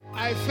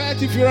I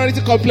felt inferiority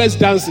complex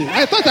dancing.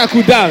 I thought I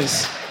could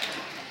dance.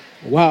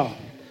 Wow.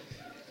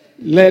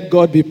 Let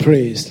God be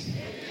praised.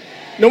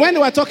 Now, when they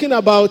were talking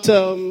about,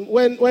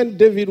 when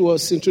David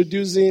was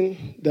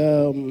introducing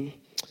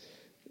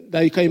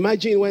that you can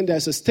imagine when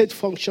there's a state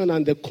function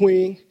and the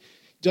queen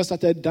just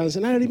started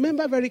dancing. I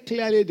remember very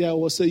clearly there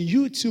was a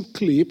YouTube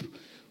clip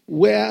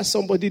where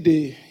somebody,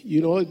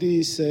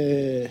 these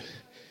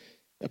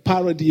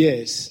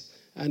parodies,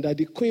 and that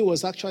the queen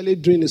was actually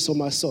doing a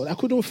somersault. I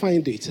couldn't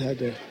find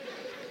it.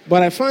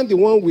 But I found the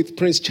one with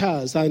Prince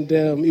Charles, and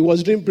he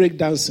was doing break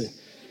dancing.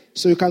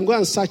 So you can go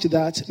and search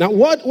that. Now,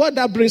 what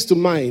that brings to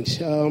mind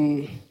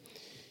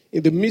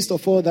in the midst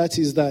of all that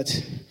is that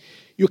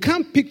you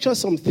can't picture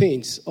some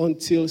things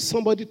until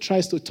somebody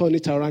tries to turn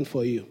it around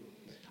for you.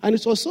 And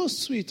it was so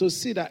sweet to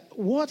see that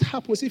what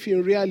happens if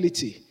in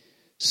reality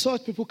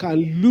such people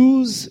can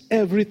lose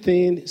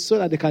everything so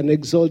that they can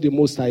exalt the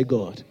Most High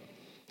God.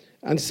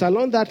 And it's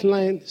along that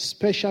line,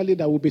 especially,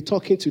 that we'll be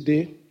talking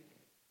today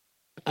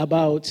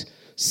about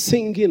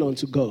singing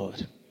unto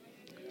God.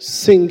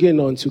 Singing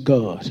unto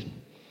God.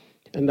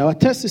 And our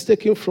text is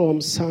taken from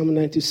Psalm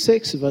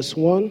 96, verse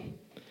 1.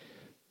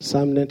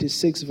 Psalm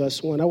 96,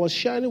 verse 1. I was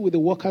sharing with the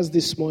workers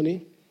this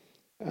morning,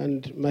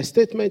 and my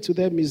statement to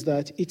them is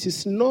that it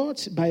is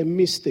not by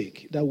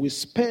mistake that we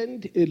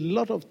spend a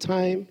lot of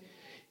time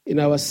in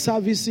our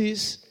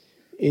services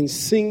in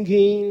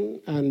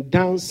singing and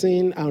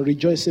dancing and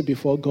rejoicing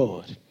before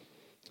God.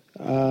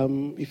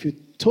 If you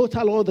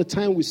total all the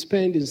time we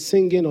spend in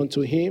singing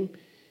unto Him,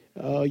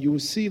 you will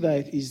see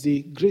that it's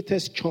the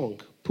greatest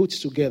chunk put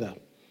together.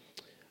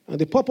 And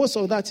the purpose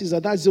of that is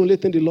that that's the only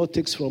thing the Lord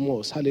takes from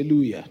us.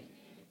 Hallelujah.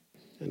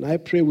 And I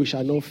pray we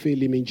shall not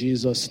fail Him in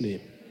Jesus'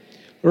 name.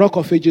 Rock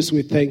of Ages,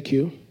 we thank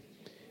you.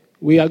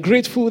 We are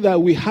grateful that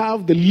we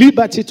have the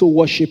liberty to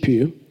worship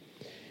you.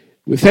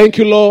 We thank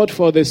you, Lord,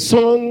 for the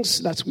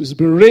songs that has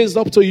been raised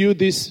up to you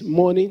this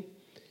morning.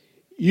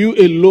 You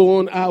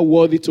alone are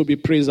worthy to be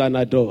praised and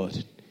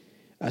adored.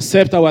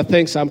 Accept our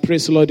thanks and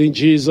praise, Lord, in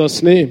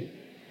Jesus' name.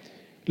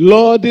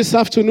 Lord, this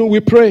afternoon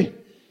we pray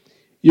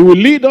you will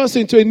lead us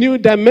into a new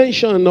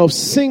dimension of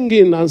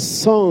singing and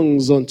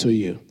songs unto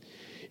you.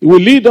 It will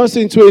lead us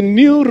into a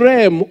new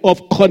realm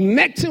of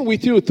connecting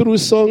with you through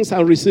songs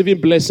and receiving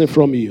blessing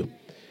from you.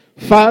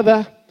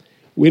 Father,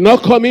 we're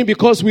not coming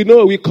because we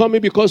know. We're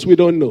coming because we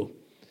don't know.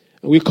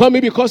 We're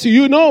coming because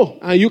you know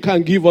and you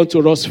can give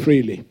unto us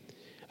freely.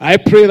 I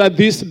pray that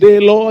this day,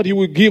 Lord, you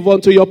will give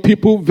unto your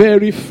people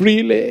very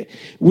freely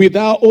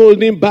without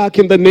holding back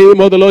in the name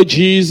of the Lord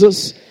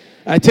Jesus.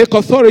 I take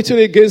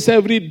authority against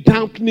every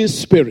dampening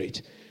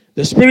spirit.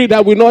 The spirit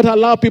that will not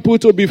allow people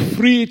to be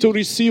free to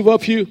receive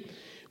of you.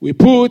 We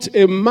put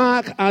a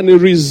mark and a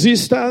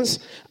resistance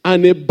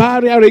and a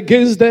barrier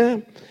against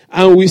them.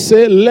 And we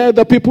say, let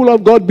the people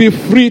of God be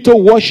free to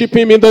worship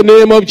Him in the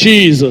name of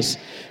Jesus.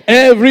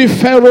 Every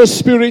Pharaoh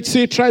spirit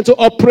trying to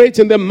operate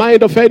in the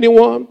mind of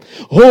anyone,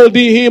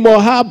 holding him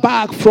or her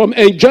back from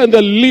enjoying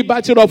the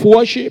liberty of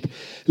worship,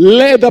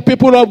 let the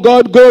people of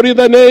God go in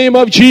the name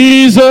of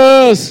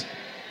Jesus.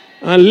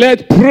 And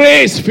let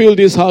praise fill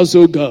this house,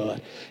 oh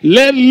God.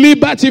 Let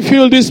liberty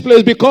fill this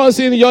place, because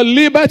in your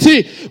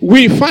liberty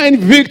we find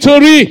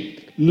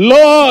victory.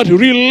 Lord,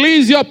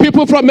 release your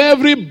people from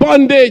every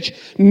bondage,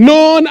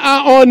 known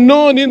or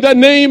unknown, in the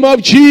name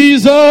of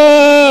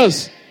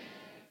Jesus.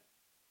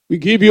 We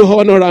give you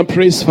honor and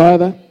praise,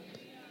 Father.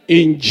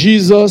 In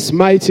Jesus'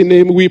 mighty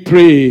name we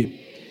pray.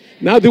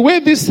 Now, the way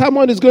this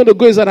sermon is going to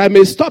go is that I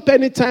may stop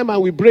anytime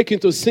and we break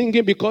into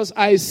singing, because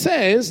I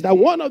sense that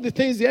one of the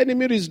things the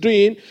enemy is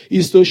doing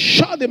is to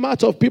shut the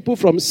mouth of people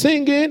from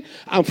singing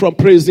and from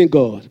praising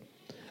God.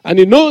 And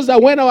he knows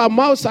that when our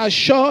mouths are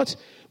shut,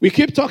 we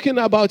keep talking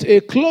about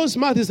a closed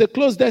mouth is a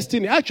closed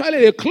destiny.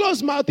 Actually, a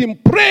closed mouth in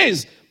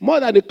praise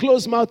more than a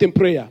closed mouth in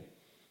prayer.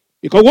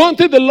 Because one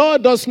thing the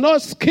Lord does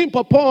not skimp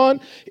upon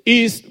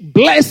is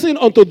blessing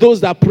unto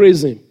those that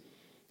praise Him.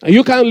 And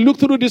you can look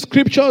through the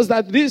scriptures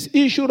that this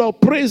issue of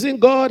praising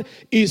God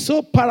is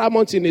so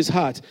paramount in His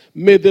heart.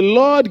 May the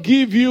Lord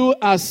give you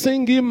a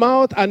singing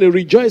mouth and a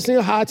rejoicing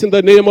heart in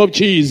the name of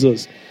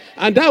Jesus.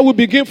 And that will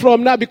begin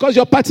from now, because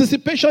your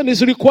participation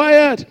is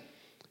required.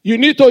 You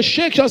need to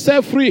shake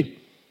yourself free.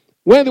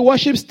 When the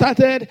worship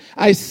started,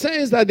 I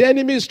sensed that the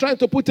enemy is trying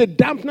to put a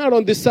dampener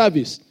on the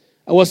service.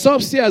 I was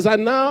upstairs,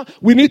 and now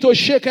we need to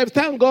shake it.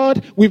 Thank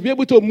God we'll be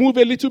able to move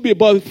a little bit.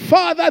 But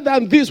further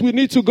than this, we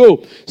need to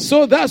go.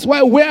 So that's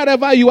why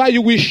wherever you are,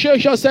 you will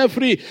shake yourself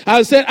free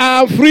and say,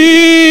 I'm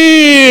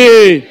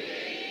free.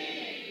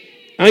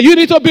 And you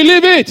need to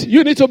believe it.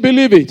 You need to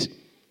believe it.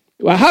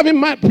 We're having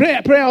my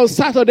prayer on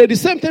Saturday. The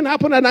same thing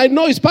happened, and I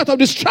know it's part of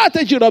the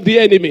strategy of the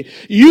enemy.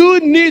 You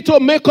need to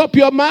make up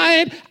your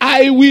mind.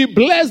 I will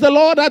bless the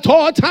Lord at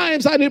all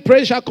times, and His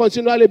praise shall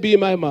continually be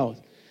in my mouth.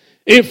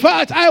 In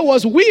fact, I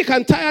was weak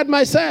and tired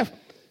myself.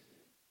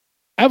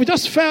 I've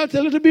just felt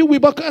a little bit weak,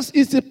 because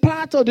it's a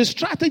part of the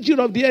strategy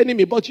of the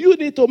enemy. But you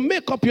need to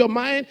make up your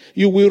mind.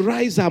 You will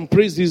rise and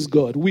praise this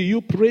God. Will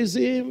you praise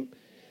Him?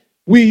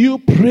 Will you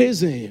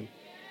praise Him?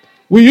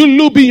 Will you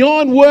look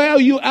beyond where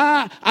you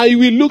are and you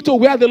will look to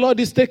where the Lord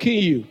is taking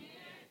you?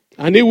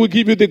 And He will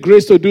give you the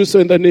grace to do so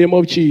in the name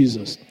of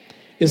Jesus.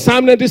 In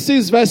Psalm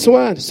 96 verse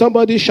 1,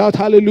 somebody shout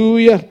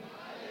hallelujah.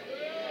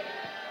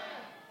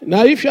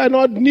 Now, if you are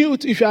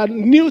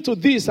new to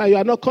this and you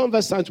are not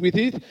conversant with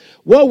it,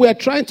 what we are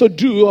trying to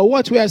do, or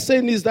what we are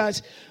saying, is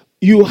that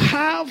you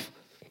have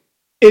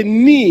a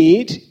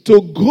need to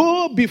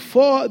go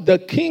before the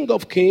King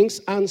of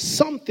Kings, and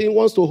something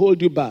wants to hold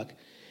you back.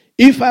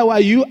 If I were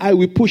you, I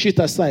will push it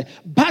aside.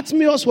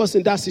 Bartimaeus was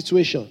in that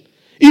situation.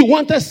 He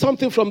wanted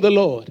something from the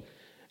Lord,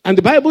 and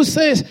the Bible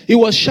says he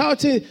was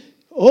shouting,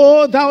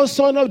 "Oh, thou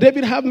son of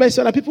David, have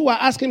mercy." And people were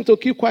asking him to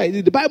keep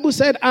quiet. The Bible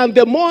said, and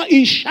the more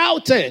he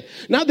shouted.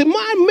 Now, the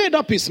man made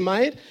up his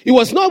mind. He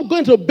was not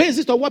going to base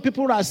it on what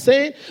people are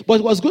saying,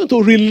 but was going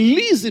to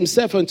release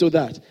himself into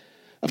that.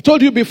 I've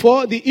told you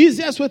before, the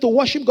easiest way to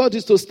worship God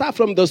is to start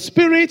from the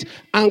spirit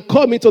and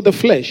come into the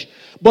flesh.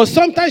 But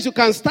sometimes you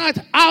can start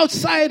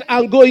outside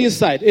and go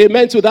inside.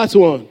 Amen to that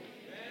one. Amen.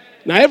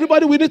 Now,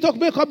 everybody, we need to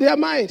make up their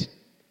mind.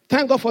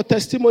 Thank God for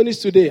testimonies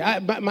today.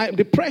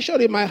 The pressure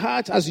in my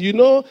heart, as you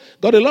know,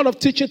 got a lot of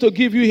teaching to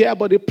give you here,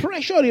 but the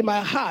pressure in my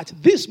heart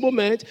this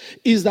moment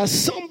is that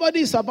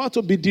somebody is about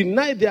to be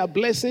denied their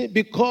blessing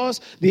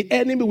because the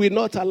enemy will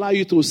not allow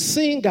you to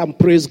sing and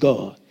praise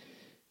God.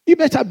 You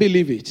better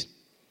believe it.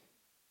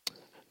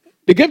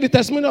 They gave the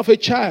testimony of a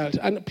child,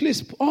 and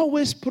please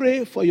always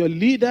pray for your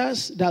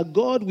leaders that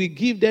God will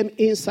give them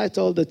insight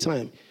all the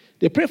time.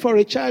 They prayed for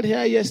a child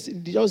here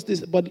yesterday, just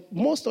this, but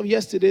most of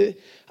yesterday,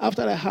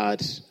 after I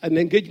had an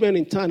engagement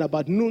in town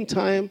about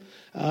noontime,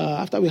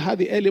 after we had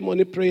the early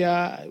morning prayer,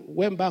 I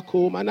went back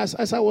home, and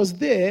as I was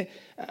there,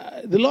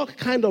 the Lord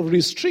kind of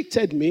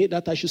restricted me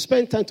that I should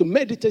spend time to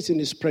meditate in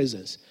His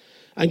presence.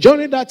 And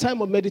during that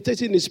time of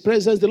meditating in His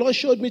presence, the Lord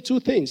showed me two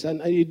things,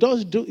 and He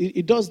does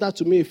that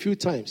to me a few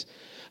times.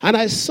 And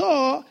I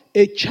saw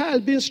a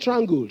child being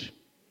strangled.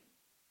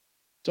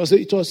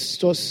 It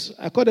was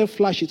I call it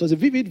flash. It was a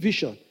vivid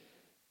vision.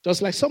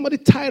 Just like somebody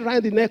tied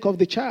around the neck of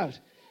the child.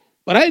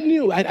 But I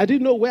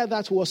didn't know where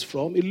that was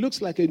from. It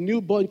looks like a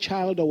newborn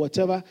child or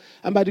whatever.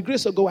 And by the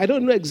grace of God, I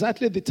don't know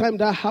exactly the time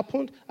that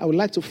happened. I would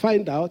like to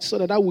find out so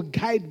that will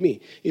guide me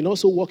in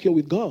also working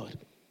with God.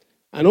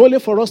 And only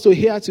for us to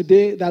hear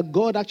today that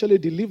God actually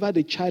delivered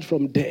the child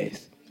from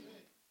death.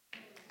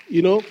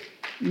 You know,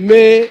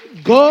 may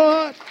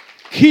God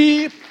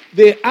keep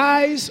the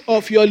eyes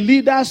of your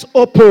leaders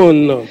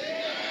open.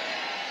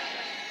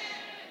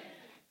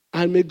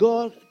 And may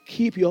God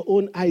keep your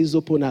own eyes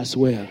open as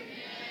well.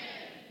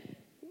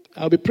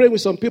 I'll be praying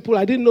with some people.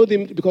 I didn't know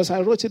them because I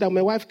wrote it and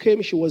my wife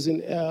came. She was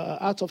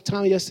out of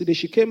town yesterday.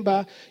 She came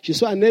back. She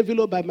saw an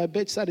envelope by my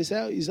bedside. She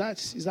said, is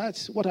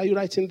that, what are you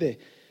writing there?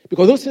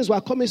 Because those things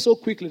were coming so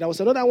quickly. There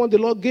was another one the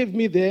Lord gave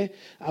me there.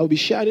 I'll be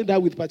sharing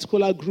that with a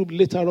particular group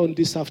later on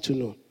this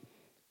afternoon.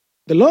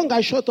 The long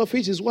and short of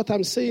it is what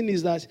I'm saying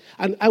is that,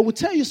 and I will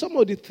tell you some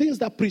of the things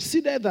that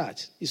preceded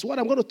that, is what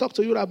I'm going to talk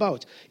to you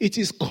about. It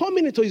is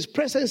coming into His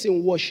presence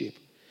in worship.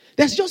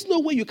 There's just no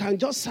way you can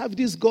just serve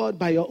this God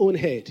by your own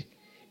head.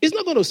 It's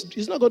not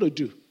going to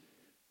do.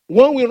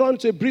 One will run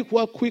to a brick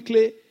wall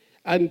quickly,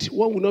 and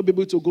one will not be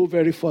able to go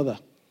very further.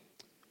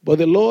 But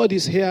the Lord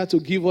is here to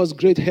give us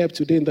great help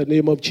today in the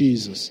name of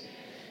Jesus.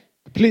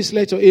 Please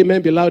let your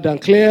amen be loud and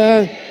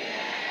clear.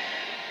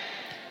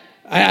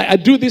 I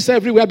do this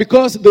everywhere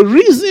because the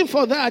reason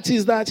for that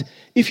is that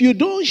if you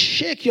don't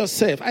shake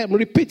yourself, I am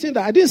repeating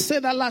that. I didn't say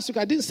that last week.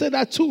 I didn't say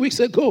that 2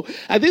 weeks ago.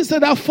 I didn't say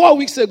that 4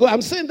 weeks ago.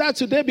 I'm saying that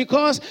today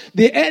because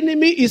the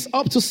enemy is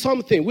up to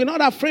something. We're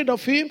not afraid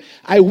of him.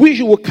 I wish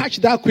you would catch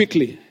that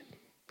quickly.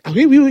 And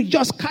we will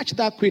just catch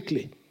that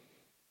quickly.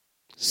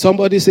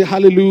 Somebody say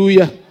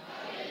hallelujah. Hallelujah.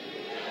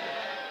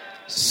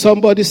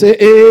 Somebody say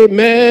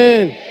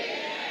amen. Amen.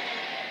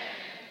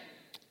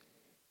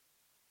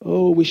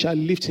 Oh, we shall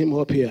lift him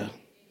up here.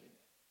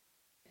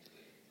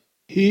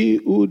 He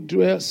who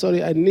dwells,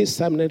 I need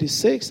Psalm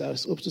 96. I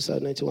was up to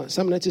Psalm 91.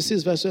 Psalm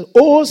 96 verse 1.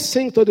 Oh,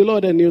 sing to the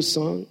Lord a new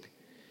song.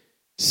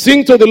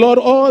 Sing to the Lord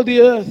all the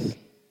earth.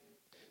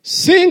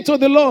 Sing to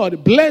the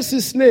Lord, bless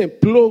His name.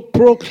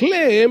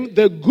 Proclaim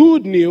the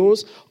good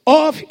news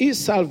of His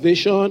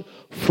salvation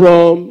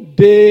from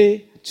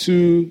day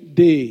to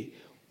day.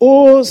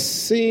 Oh,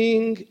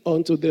 sing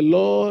unto the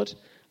Lord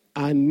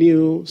a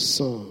new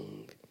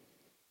song.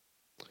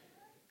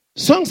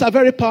 Songs are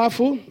very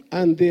powerful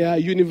and they are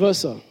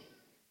universal.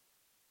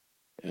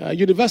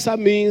 Universal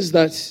means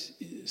that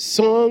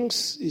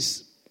songs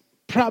is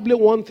probably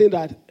one thing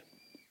that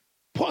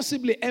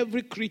possibly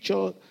every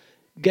creature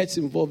gets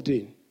involved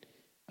in.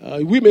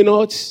 We may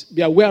not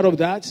be aware of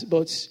that,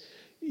 but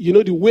you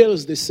know the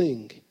whales, they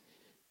sing.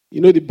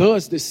 You know the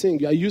birds, they sing.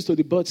 You are used to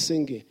the birds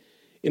singing.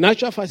 In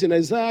actual fact, in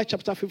Isaiah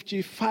chapter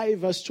 55,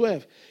 verse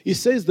 12, it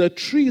says the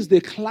trees, they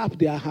clap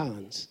their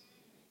hands.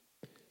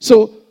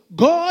 So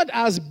God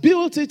has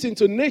built it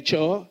into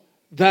nature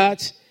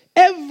that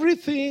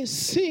everything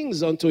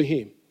sings unto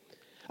Him.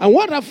 And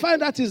what I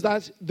find out is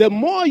that the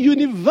more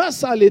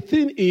universal a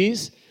thing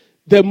is,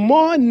 the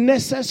more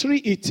necessary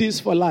it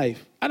is for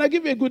life. And I'll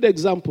give you a good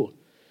example.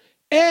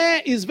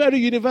 Air is very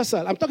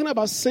universal. I'm talking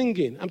about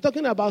singing. I'm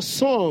talking about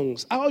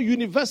songs, how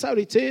universal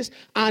it is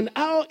and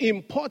how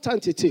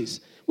important it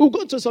is. We'll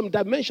go to some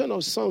dimension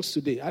of songs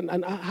today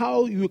and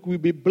how you will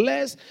be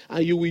blessed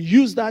and you will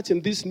use that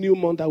in this new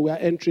month that we are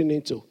entering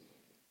into.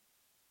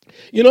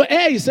 You know,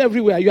 air is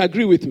everywhere. You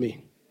agree with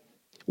me?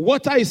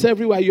 Water is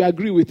everywhere. You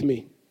agree with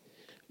me?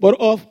 But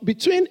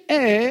between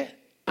air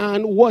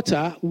and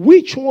water,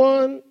 which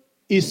one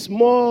is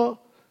more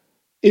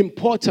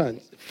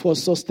important for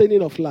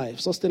sustenance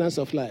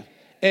of life?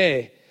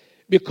 Air.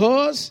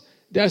 Because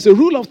there's a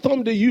rule of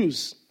thumb they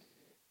use.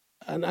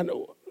 And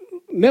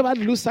never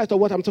lose sight of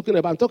what I'm talking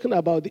about. I'm talking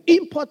about the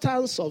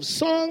importance of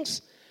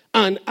songs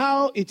and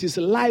how it is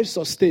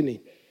life-sustaining.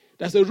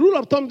 There's a rule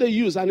of thumb they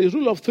use and a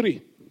rule of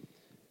 3.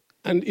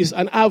 And it's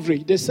an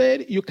average. They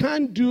said you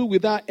can't do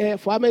without air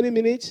for how many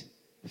minutes?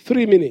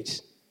 3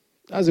 minutes.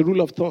 That's the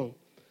rule of thumb.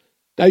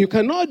 That you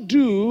cannot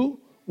do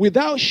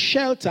without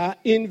shelter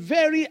in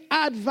very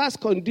adverse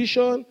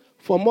condition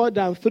for more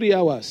than 3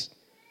 hours.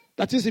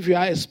 That is, if you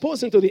are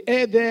exposed into the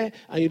air there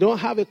and you don't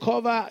have a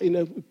cover in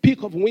a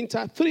peak of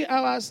winter, 3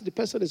 hours, the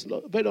person is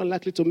very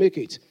unlikely to make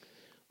it.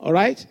 All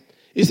right?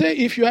 He said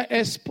if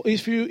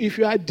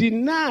you are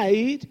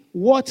denied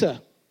water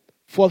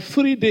for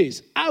 3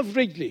 days,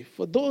 averagely,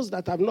 for those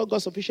that have not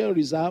got sufficient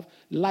reserve,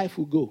 life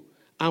will go.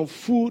 And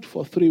food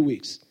for 3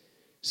 weeks.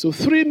 So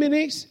 3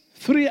 minutes,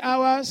 3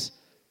 hours,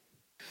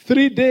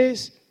 3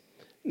 days.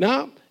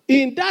 Now,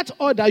 in that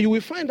order, you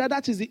will find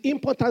that is the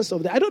importance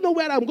of that. I don't know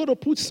where I'm going to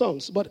put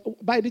songs, but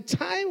by the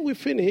time we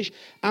finish,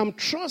 I'm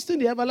trusting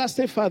the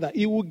everlasting Father.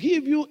 He will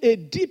give you a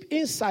deep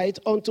insight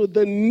onto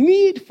the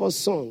need for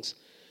songs.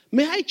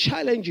 May I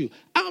challenge you?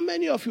 How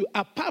many of you,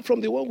 apart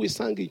from the one we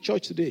sang in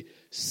church today,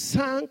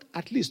 sang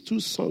at least 2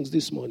 songs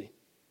this morning?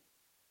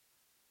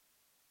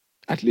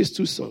 At least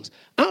 2 songs.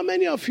 How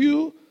many of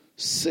you,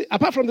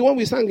 apart from the one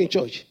we sang in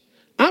church,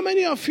 how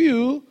many of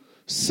you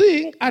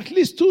sing at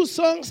least 2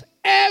 songs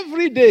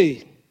every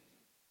day?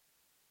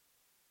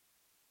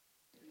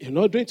 You're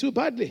not doing too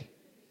badly.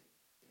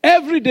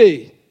 Every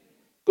day.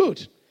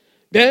 Good.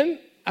 Then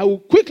I will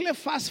quickly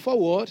fast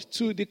forward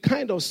to the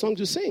kind of songs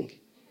you sing.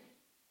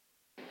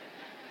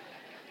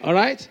 All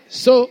right?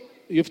 So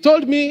you've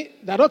told me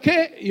that,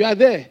 okay, you are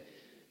there.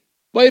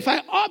 But if I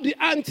up the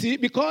ante,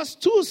 because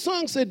 2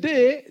 songs a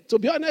day, to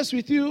be honest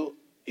with you,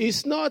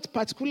 is not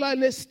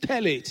particularly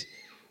stellate,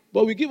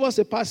 but will give us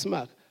a pass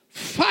mark.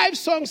 5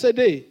 songs a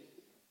day.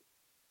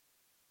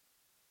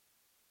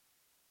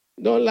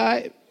 Don't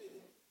lie.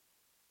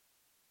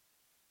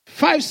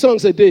 5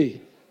 songs a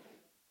day.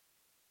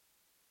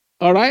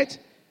 All right?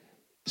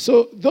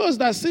 So those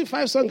that sing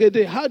 5 songs a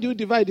day, how do you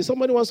divide it?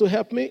 Somebody wants to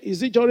help me?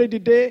 Is it during the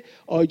day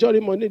or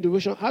during morning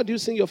devotion? How do you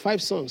sing your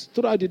 5 songs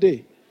throughout the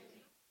day?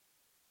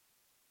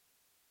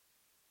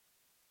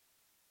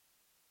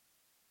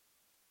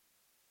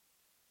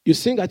 You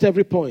sing at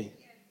every point.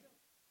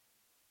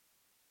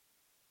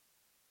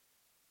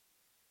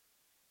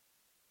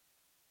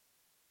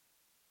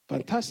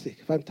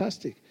 Fantastic,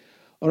 fantastic.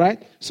 All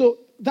right? So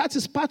that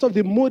is part of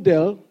the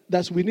model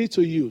that we need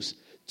to use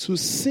to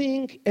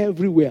sing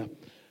everywhere.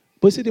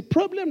 But see, the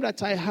problem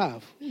that I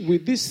have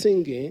with this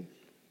singing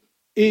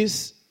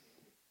is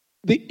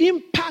the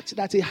impact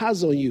that it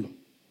has on you.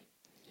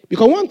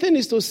 Because one thing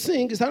is to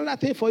sing, it's another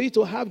thing for you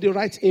to have the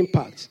right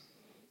impact.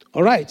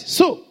 All right?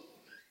 So,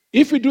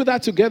 if we do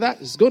that together,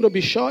 it's going to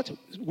be short,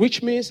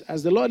 which means,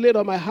 as the Lord laid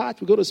on my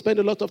heart, we're going to spend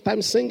a lot of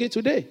time singing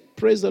today.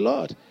 Praise the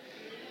Lord.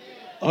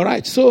 All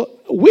right, so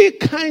what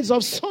kinds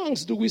of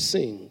songs do we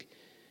sing?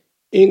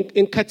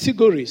 In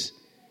categories.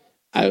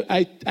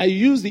 I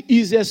use the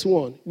easiest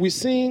one. We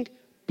sing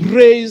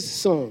praise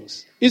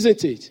songs,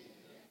 isn't it?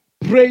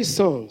 Praise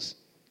songs.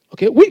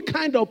 Okay, what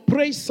kind of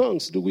praise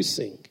songs do we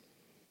sing?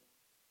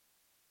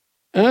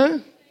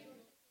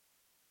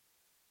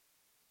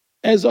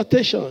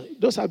 Exhortation.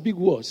 Those are big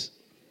words.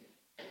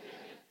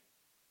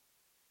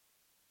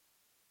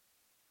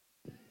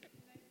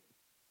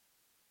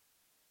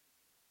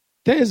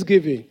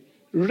 Thanksgiving.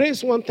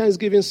 Raise one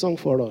Thanksgiving song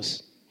for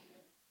us.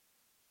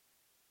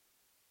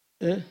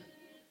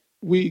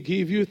 We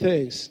give you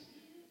thanks.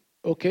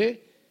 Okay?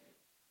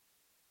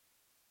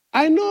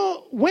 I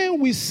know when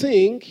we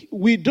sing,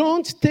 we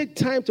don't take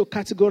time to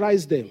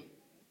categorize them.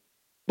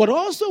 But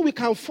also we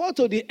can fall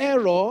to the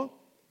error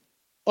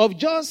of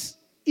just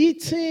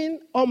eating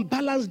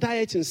unbalanced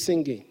diet in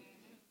singing.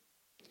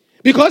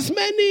 Because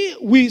many,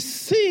 we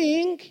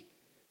sing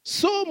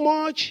so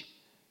much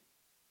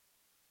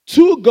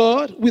to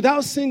God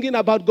without singing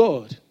about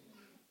God.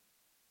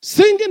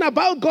 Singing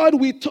about God,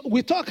 we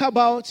talk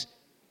about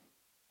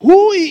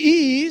who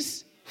He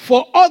is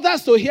for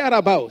others to hear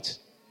about.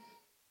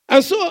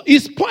 And so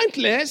it's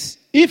pointless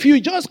if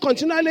you just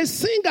continually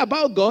sing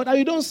about God and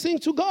you don't sing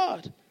to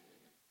God.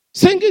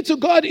 Singing to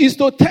God is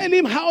to tell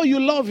Him how you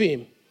love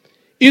Him.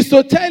 Is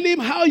to tell Him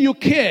how you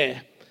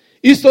care.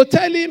 Is to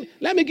tell Him,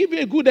 let me give you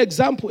a good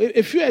example,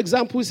 a few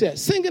examples here.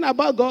 Singing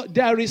about God,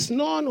 there is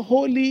none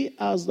holy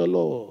as the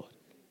Lord.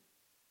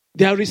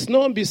 There is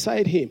none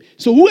beside Him.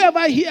 So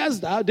whoever hears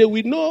that, they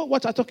will know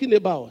what I'm talking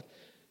about.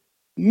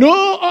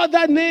 No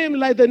other name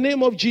like the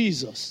name of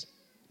Jesus.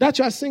 That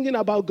you are singing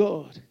about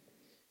God.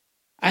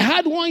 I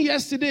had one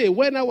yesterday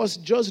when I was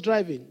just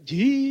driving.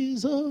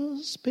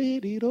 Jesus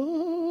paid it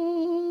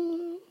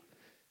all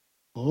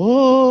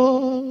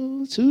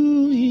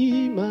to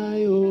him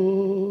I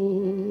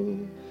owe.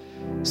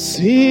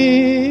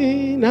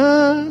 Sin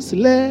has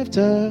left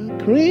a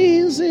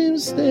crimson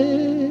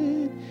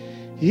stain.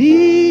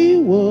 He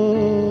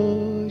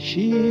washes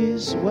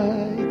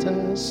white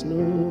as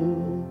snow.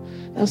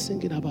 That's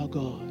thinking about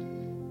God.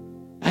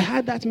 I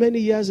had that many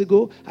years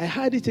ago. I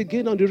heard it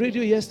again on the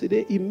radio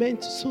yesterday. It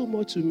meant so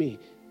much to me.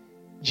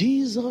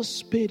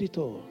 Jesus paid it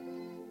all.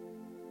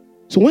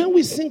 So when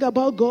we sing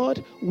about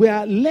God, we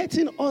are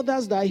letting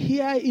others that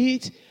hear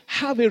it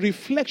have a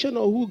reflection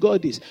of who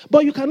God is.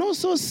 But you can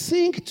also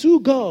sing to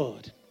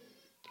God.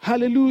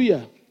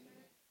 Hallelujah.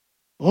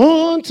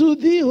 Unto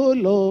thee, O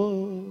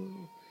Lord,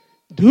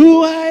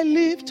 do I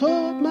lift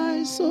up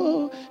my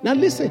soul? Now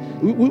listen,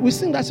 we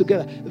sing that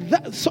together.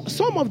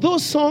 Some of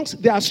those songs,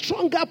 they are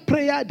stronger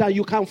prayer than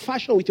you can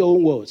fashion with your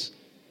own words.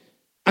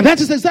 And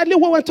that is exactly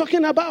what we're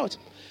talking about.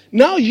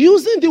 Now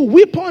using the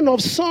weapon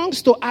of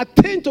songs to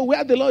attain to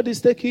where the Lord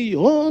is taking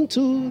you.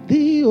 Unto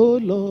thee, O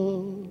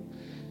Lord,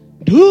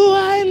 do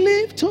I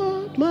lift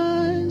up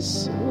my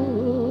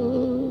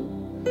soul.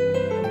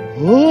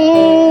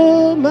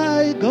 Oh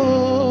my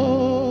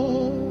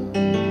God,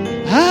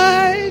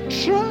 I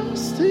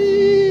trust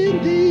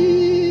in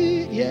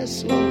thee.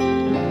 Yes, Lord.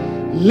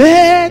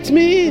 Let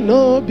me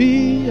not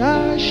be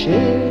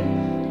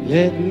ashamed.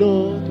 Let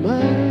not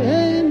my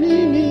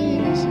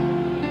enemies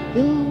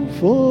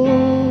triumph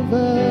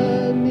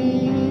over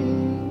me.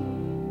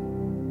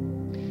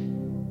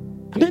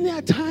 And many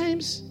a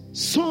times,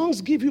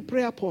 songs give you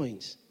prayer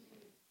points.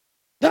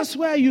 That's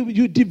where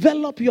you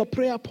develop your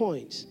prayer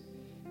points.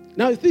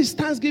 Now, if this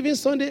Thanksgiving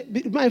Sunday,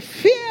 my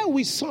fear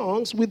with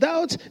songs,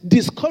 without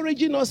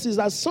discouraging us, is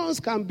that songs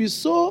can be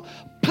so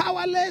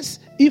powerless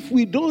if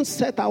we don't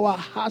set our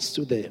hearts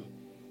to them.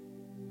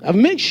 I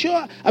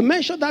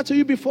mentioned that to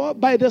you before.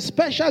 By the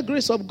special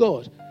grace of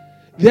God,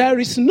 there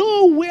is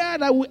nowhere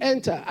that we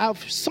enter.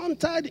 I've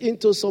sauntered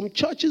into some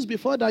churches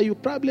before that you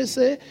probably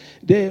say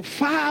they're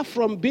far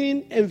from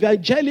being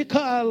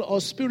evangelical or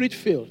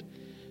spirit-filled.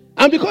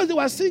 And because they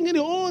were singing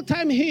the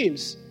old-time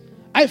hymns,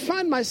 I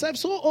found myself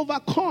so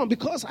overcome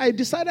because I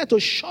decided to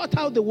shut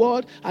out the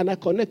world and I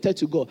connected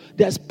to God.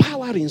 There's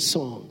power in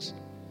songs.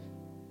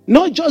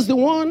 Not just the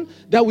one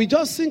that we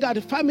just sing at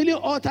the family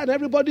altar and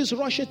everybody's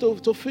rushing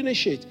to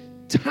finish it.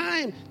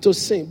 Time to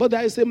sing. But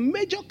there is a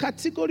major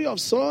category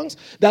of songs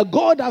that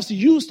God has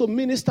used to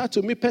minister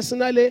to me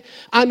personally.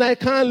 And I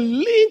can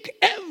link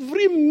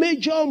every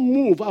major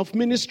move of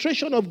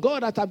ministration of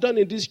God that I've done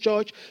in this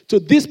church to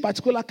this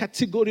particular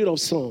category of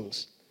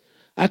songs.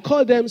 I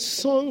call them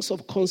songs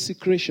of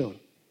consecration.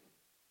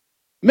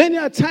 Many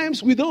a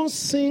times we don't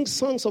sing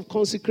songs of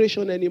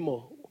consecration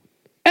anymore.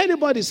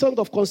 Anybody song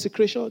of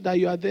consecration that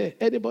you are there?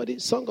 Anybody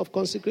song of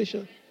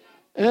consecration?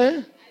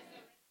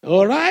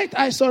 All right,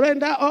 I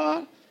surrender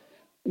all.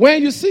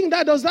 When you sing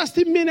that, does that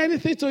still mean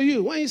anything to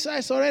you? When you say I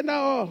surrender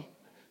all.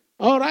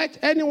 All right,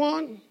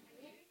 anyone?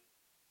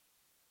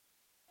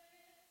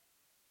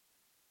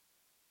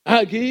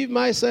 I give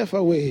myself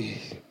away.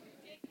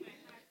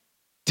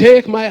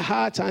 Take my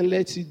heart and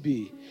let it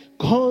be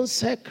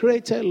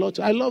consecrated, Lord.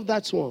 I love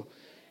that one.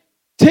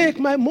 Take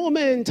my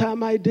moment and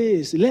my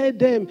days. Let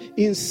them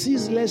in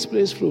ceaseless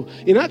praise flow.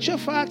 In actual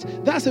fact,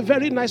 that's a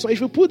very nice one. If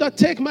you put that,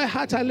 take my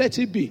heart and let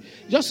it be.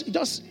 Just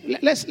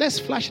let's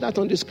flash that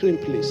on the screen,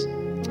 please.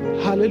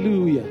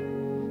 Hallelujah.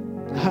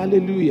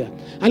 Hallelujah.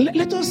 And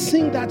let us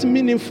sing that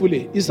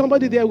meaningfully. Is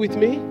somebody there with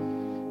me?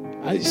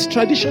 It's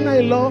traditional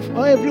in love.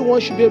 Or everyone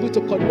should be able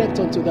to connect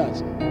onto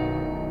that.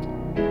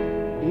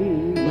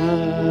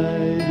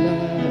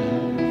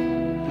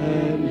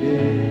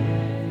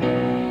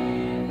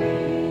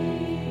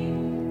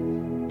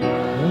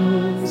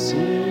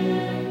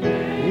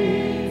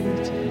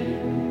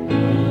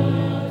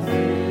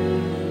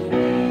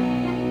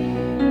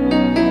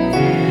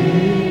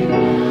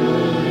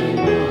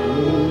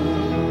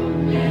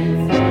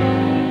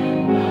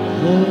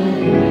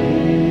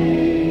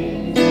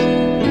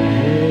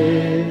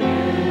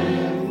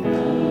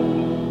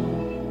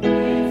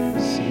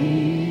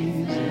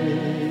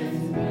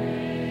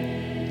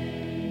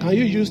 Can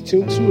you use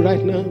tune 2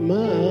 right now?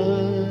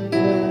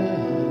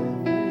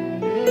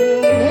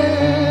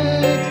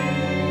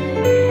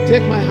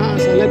 Take my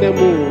hands and let them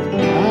move.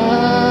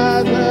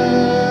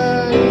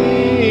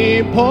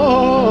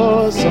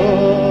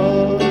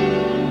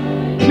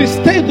 Please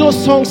take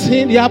those songs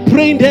in. They are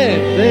praying there.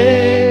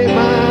 Lay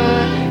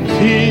my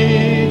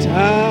feet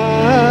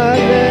are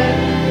there.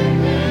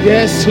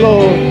 Yes,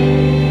 Lord.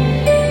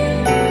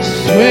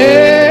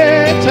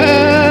 Sweet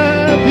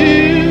and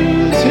beautiful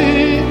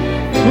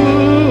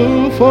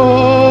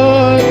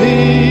for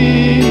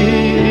thee,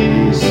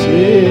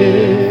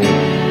 sweet,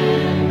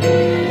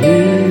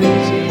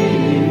 beautiful.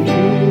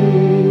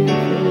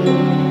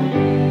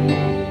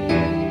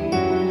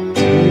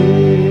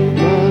 Take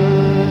my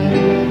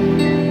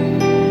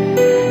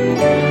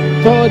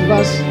third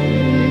verse.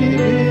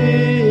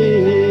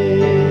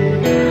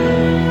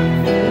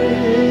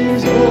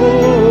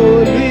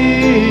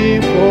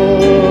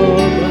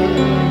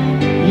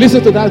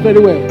 Listen to that very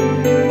well.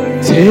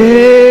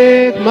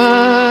 Take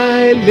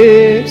my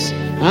lips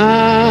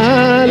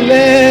and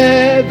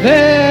let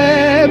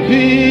them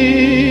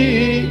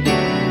be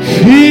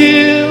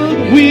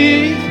filled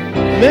with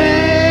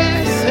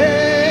messages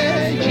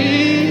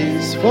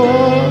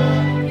for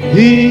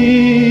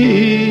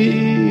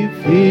thee.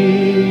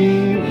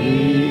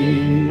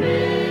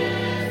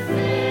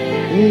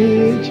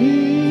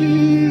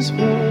 Messages for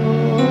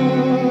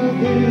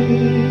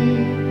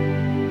thee.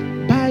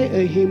 Buy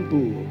a hymn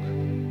book.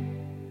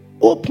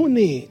 Open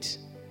it.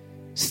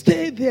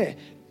 Stay there.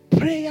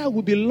 Prayer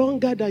will be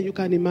longer than you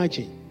can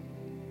imagine.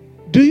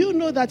 Do you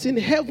know that in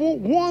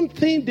heaven, one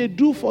thing they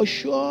do for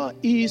sure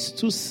is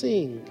to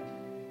sing?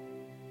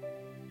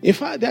 In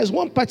fact, there's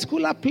one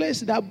particular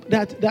place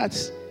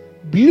that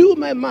blew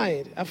my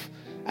mind.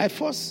 I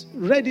first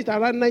read it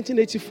around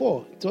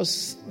 1984. It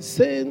was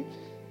saying,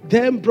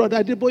 then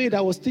Brother Adeboye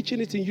that was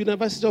teaching it in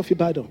University of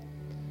Ibadan.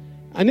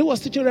 And he was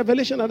teaching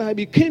Revelation, and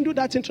he kindled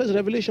that interest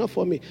Revelation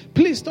for me.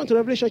 Please turn to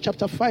Revelation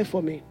chapter 5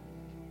 for me.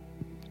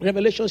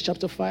 Revelation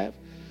chapter 5.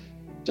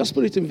 Just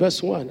put it in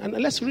verse 1. And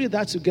let's read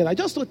that together.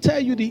 Just to tell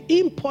you the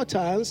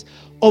importance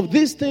of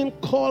this thing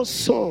called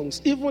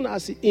songs, even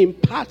as it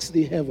impacts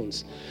the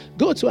heavens.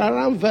 Go to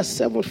around verse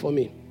 7 for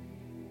me.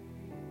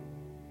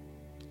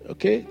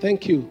 Okay,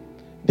 thank you.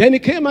 Then he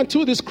came and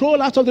took the scroll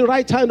out of the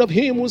right hand of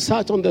him who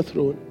sat on the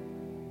throne.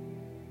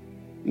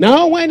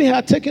 Now when he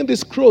had taken the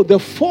scroll, the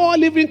 4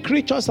 living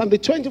creatures and the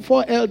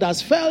 24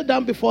 elders fell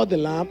down before the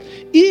Lamb,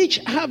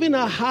 each having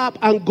a harp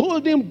and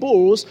golden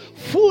bowls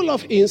full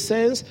of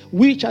incense,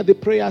 which are the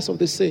prayers of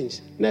the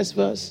saints. Next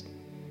verse.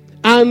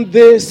 And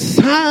they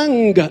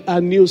sang a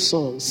new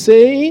song,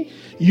 saying,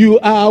 you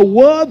are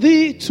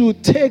worthy to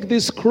take the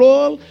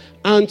scroll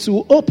and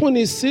to open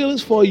its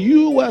seals, for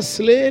you were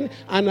slain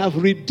and have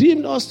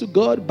redeemed us to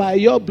God by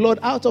your blood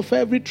out of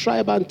every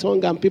tribe and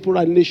tongue and people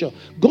and nation.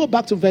 Go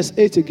back to verse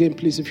 8 again,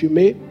 please, if you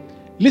may.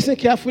 Listen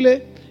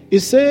carefully. It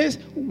says,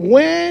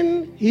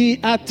 when he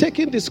had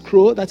taken the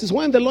scroll, that is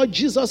when the Lord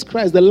Jesus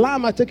Christ, the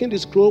Lamb, had taken the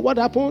scroll, what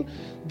happened?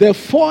 The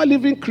 4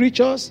 living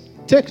creatures,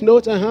 take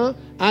note, and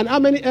how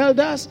many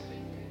elders?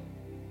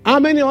 How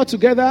many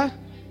altogether?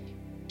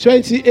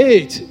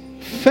 28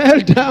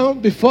 fell down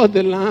before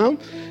the Lamb,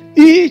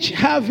 each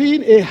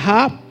having a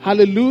harp,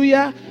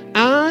 hallelujah,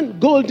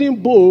 and golden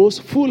bowls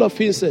full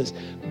of incense.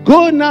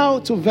 Go now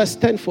to verse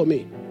 10 for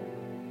me.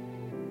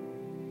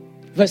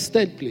 Verse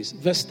 10, please.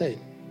 Verse 10.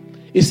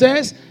 It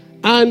says,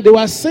 and they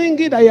were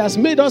singing that he has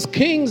made us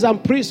kings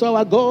and priests of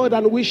our God,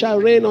 and we shall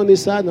reign on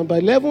his earth. Number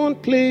 11,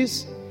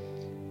 please.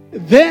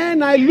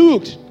 Then I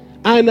looked,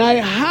 and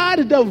I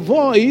heard the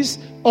voice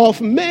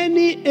of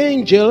many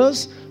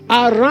angels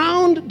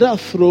around the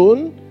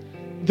throne,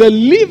 the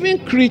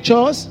living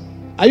creatures.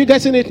 Are you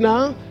getting it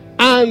now?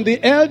 And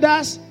the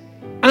elders,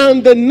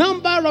 and the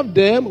number of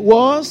them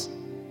was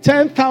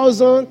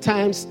 10,000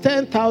 times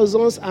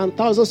 10,000s and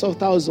thousands of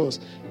thousands.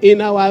 In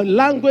our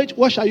language,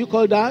 what shall you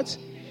call that?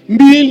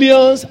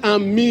 Millions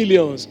and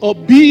millions, or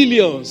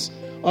billions.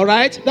 All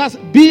right? That's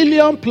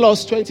billion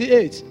plus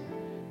 28.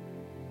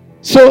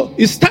 So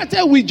it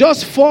started with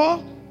just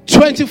 4,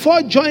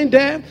 24 joined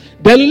them.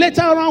 Then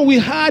later on we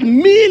had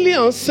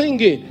millions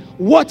singing.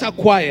 What a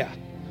choir.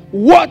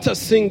 What a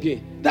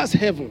singing. That's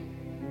heaven.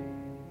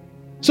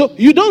 So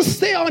you don't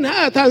stay on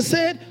earth and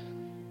say,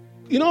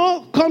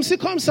 come see,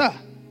 come sir.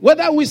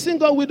 Whether we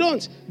sing or we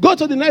don't. Go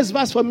to the next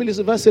verse for me,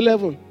 verse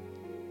 11.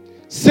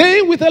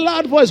 Saying with a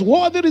loud voice,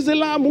 worthy is the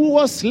Lamb who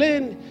was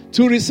slain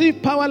to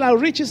receive power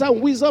and riches and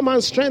wisdom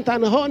and strength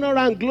and honor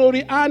and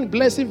glory and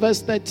blessing.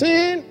 Verse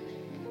 13.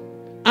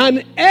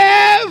 And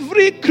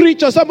every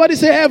creature, somebody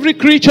say every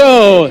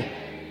creature,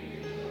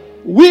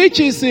 which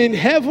is in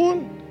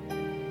heaven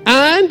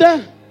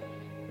and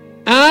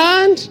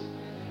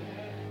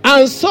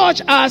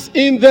such as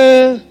in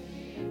the,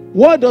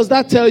 what does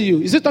that tell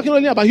you? Is it talking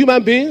only about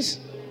human beings?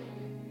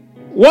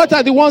 What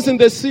are the ones in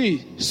the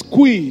sea?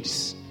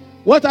 Squids.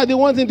 What are the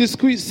ones in the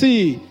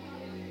sea?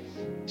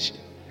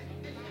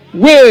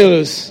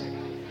 Whales,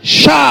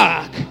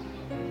 shark,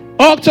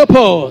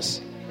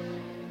 octopus,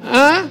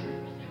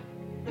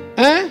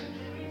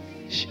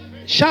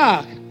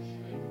 shark,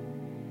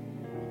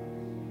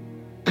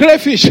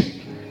 crayfish.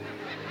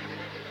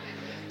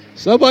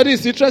 Somebody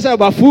is interested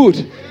about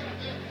food.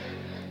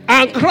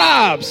 And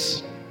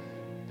crabs.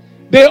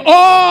 They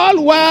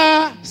all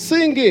were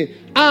singing.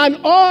 And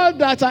all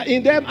that are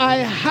in them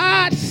I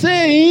heard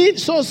saying,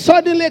 so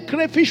suddenly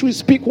crayfish will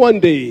speak one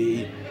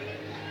day.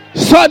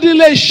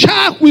 Suddenly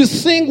shark will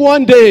sing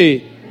one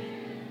day.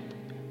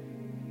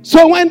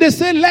 So when they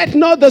say, let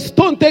not the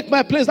stone take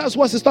my place, that's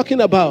what he's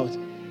talking about.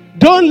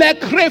 Don't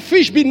let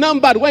crayfish be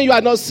numbered when you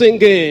are not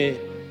singing.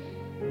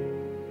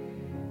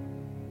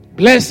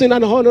 Blessing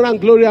and honor and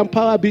glory and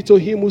power be to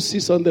him who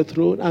sits on the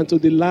throne and to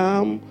the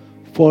Lamb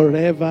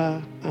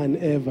forever and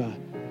ever.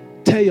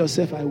 Tell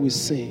yourself, I will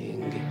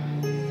sing.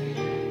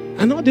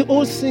 And not the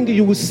old singing,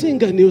 you will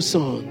sing a new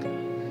song.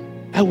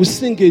 I will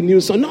sing a new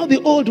song. Not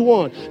the old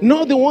one.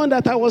 Not the one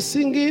that I was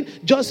singing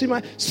just in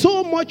my...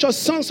 So much of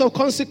songs of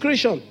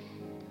consecration.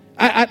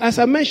 As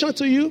I mentioned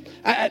to you,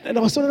 there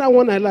was another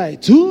one I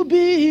like. To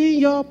be in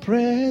your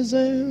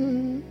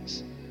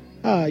presence.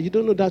 You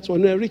don't know that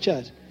one, no,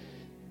 Richard.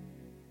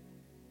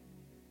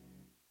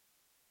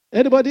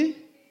 Anybody?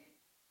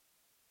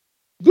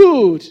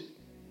 Good.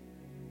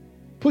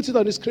 Put it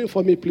on the screen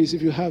for me, please,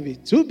 if you have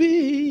it. To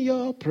be in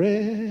your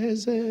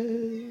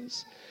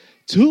presence.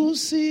 To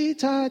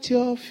sit at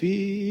your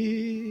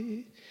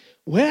feet.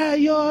 Where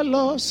your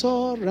love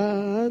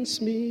surrounds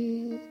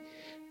me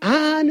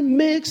and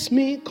makes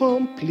me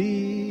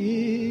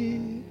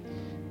complete.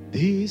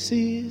 This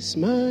is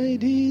my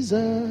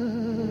desire,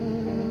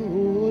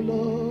 oh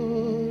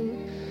Lord.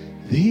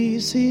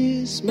 This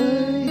is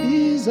my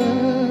desire.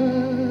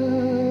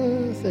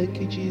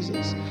 Thank you,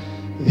 Jesus.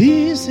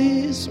 This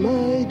is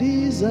my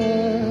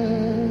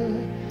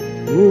desire,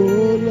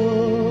 oh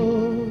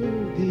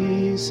Lord.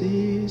 This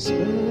is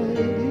my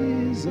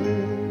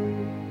desire.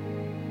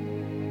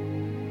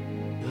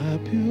 A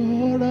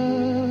pure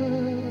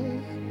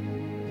heart,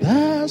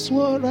 that's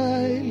what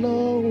I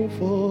long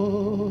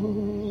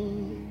for.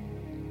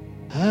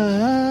 A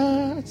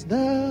heart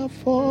that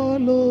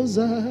follows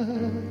after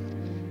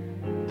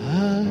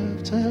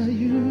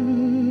you.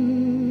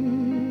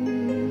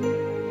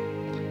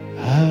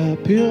 A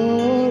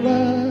pure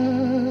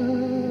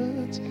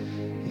heart,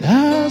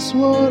 that's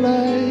what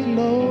I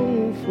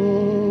long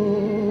for.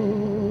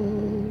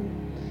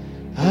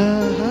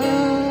 A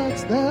heart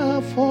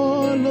that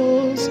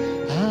follows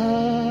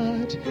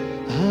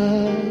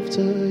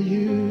after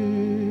you.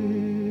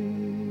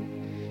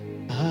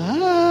 A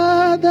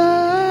heart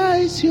that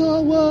is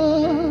your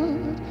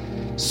word,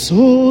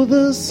 so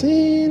the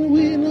sin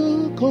will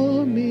not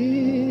come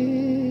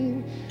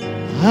in.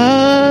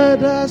 Heart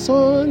that's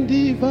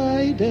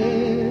undivided,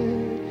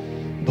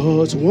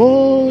 but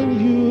one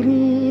you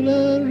rule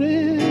and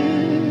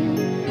reign.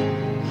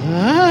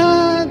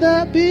 Heart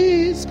that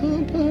beats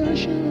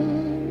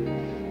compassion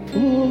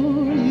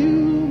for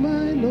you,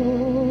 my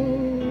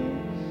Lord.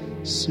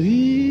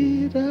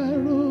 Sweet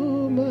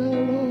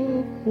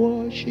aroma of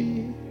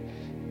worship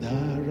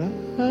that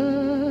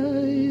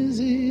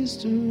rises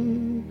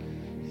to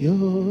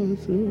your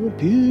throne.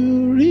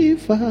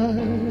 Purify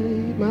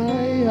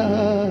my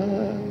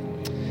heart.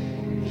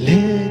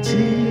 Let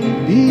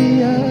it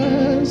be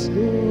as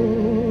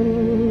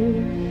gold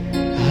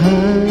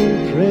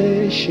and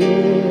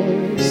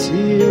precious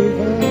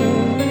silver.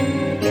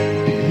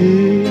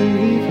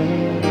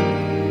 Purify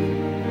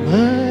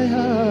my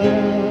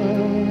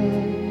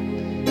heart.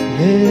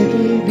 Let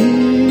it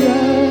be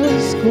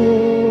as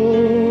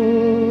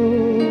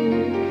gold,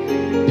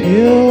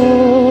 pure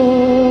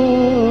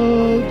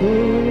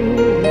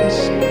gold,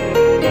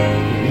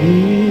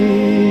 refine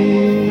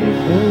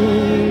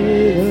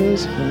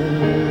us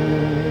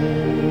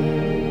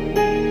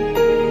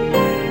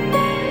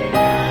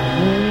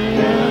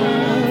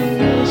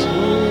as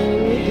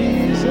one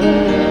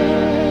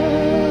desire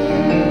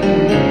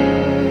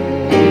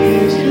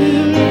is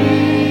to be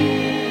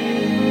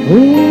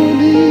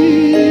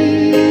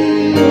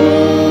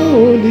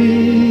holy.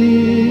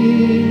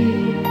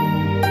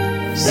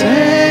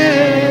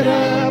 Set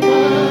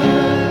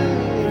apart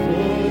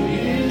for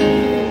you,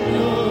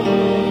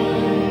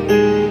 Lord.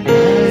 I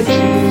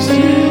choose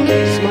you.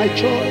 It's my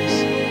choice.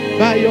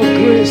 By your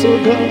grace, oh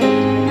God.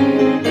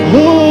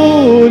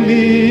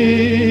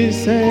 Holy,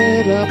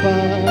 set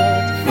apart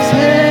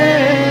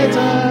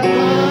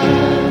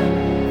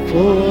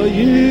for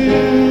you,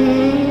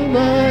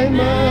 my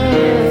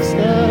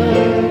Master.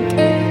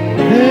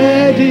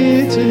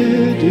 Ready to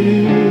do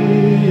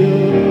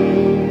your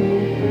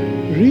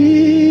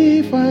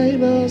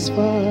refine us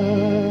far.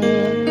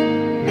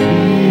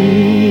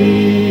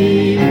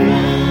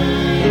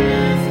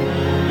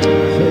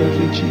 Thank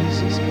you,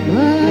 Jesus.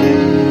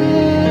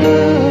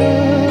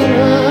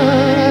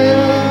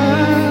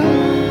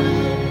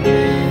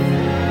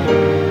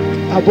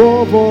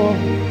 Above all,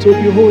 to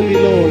be holy,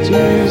 Lord, to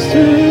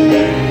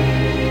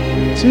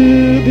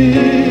be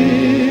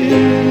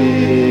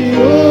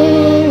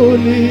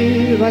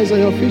holy. Rise on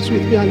your feet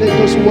with me and let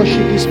us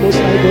worship this Most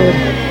High God.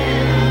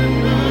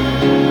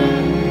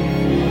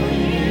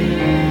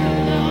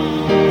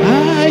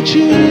 I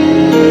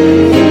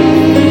choose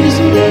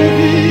to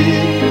be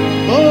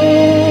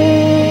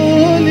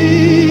holy,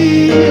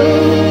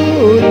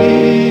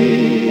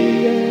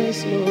 holy,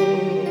 yes,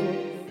 Lord.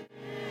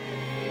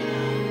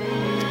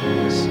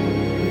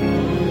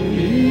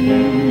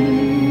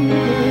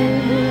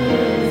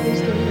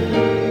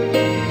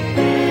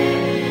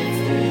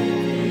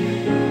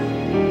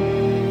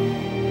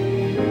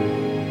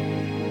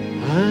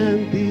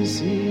 And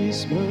this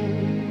is my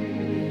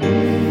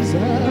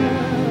desire.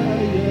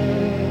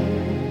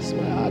 It's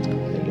my heart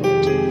cry,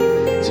 Lord,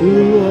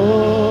 to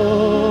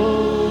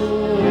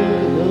honor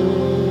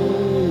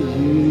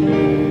you,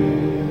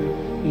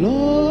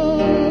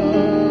 Lord,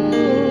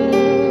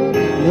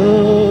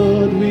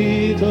 Lord,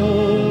 with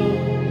all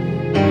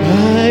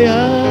my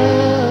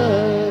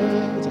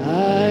heart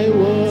I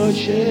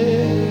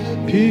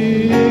worship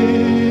you.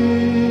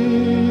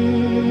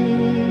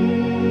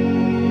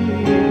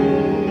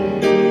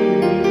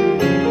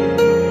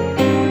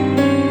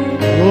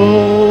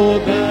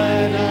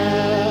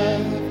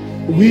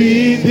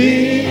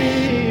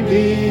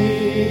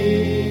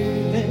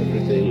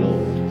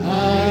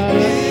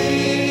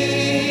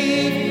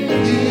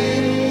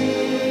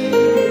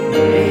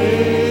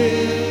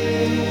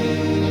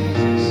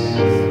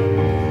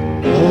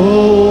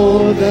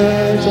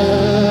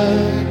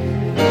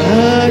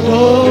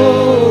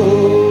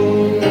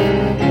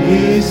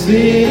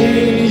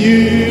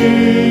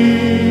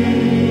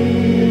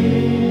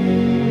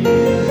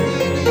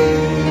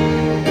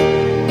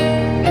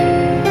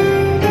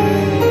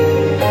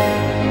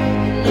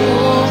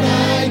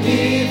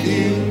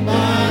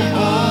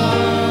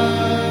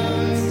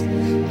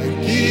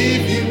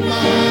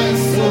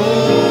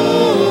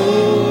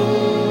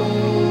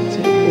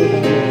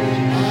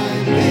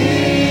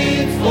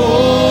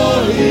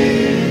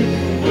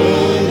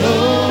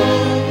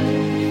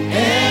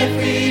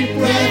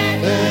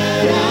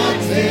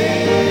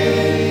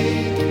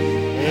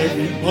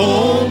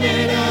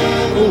 moment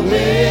I'm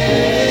away.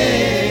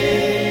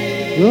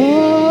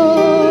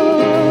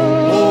 Lord,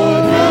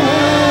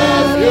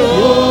 Have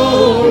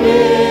your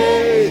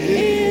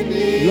way in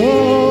me.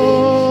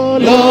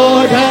 Lord,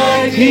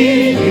 I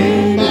give you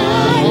My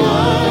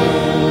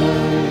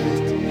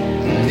heart,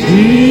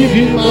 give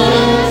you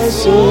my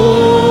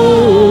soul.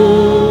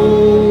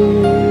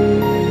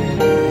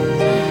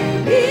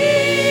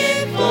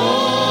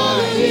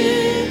 before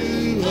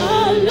you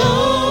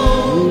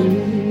alone.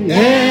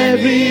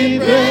 Every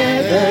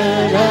breath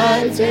that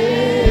I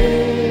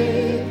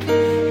take,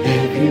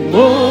 every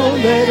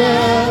moment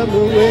I'm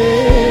away,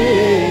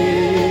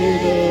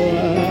 Lord,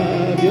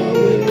 have your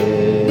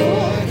way.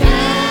 Lord,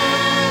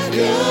 have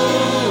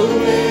your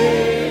way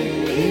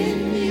in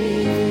me.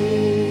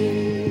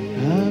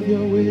 Have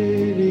your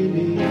way in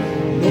me.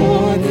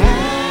 Lord,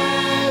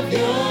 have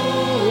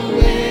your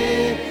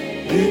way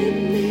in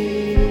me.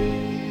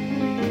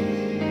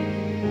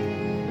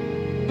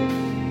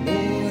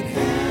 Lord,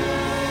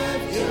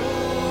 have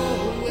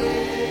your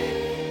way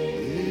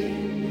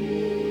in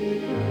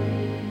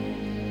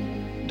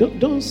me.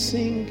 Don't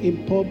sing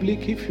in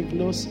public if you've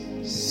not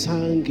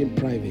sung in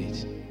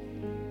private.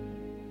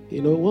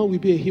 One will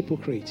be a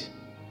hypocrite.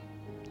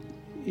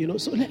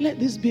 So let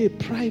this be a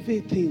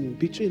private thing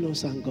between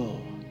us and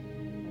God.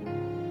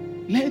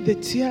 Let the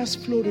tears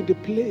flow in the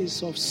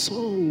place of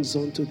songs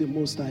unto the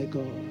Most High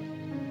God.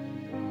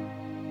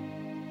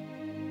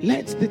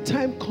 Let the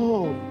time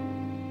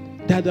come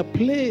that the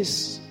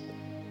place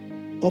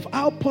of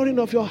outpouring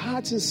of your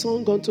hearts in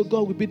song unto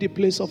God will be the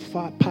place of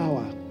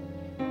power.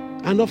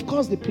 And of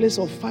course, the place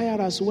of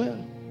fire as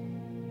well.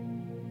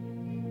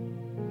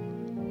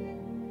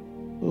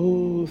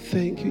 Oh,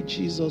 thank you,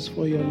 Jesus,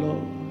 for your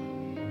love.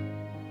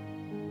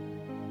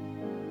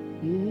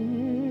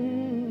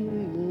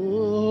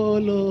 Oh,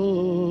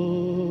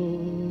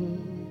 Lord.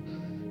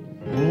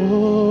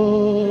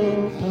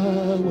 Oh,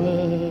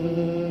 power.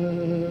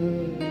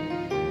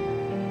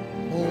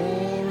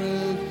 More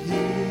of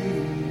you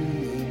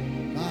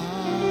in my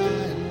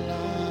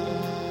life.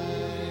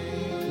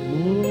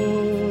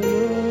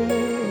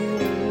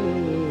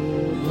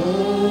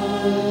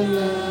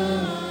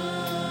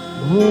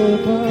 More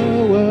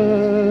power.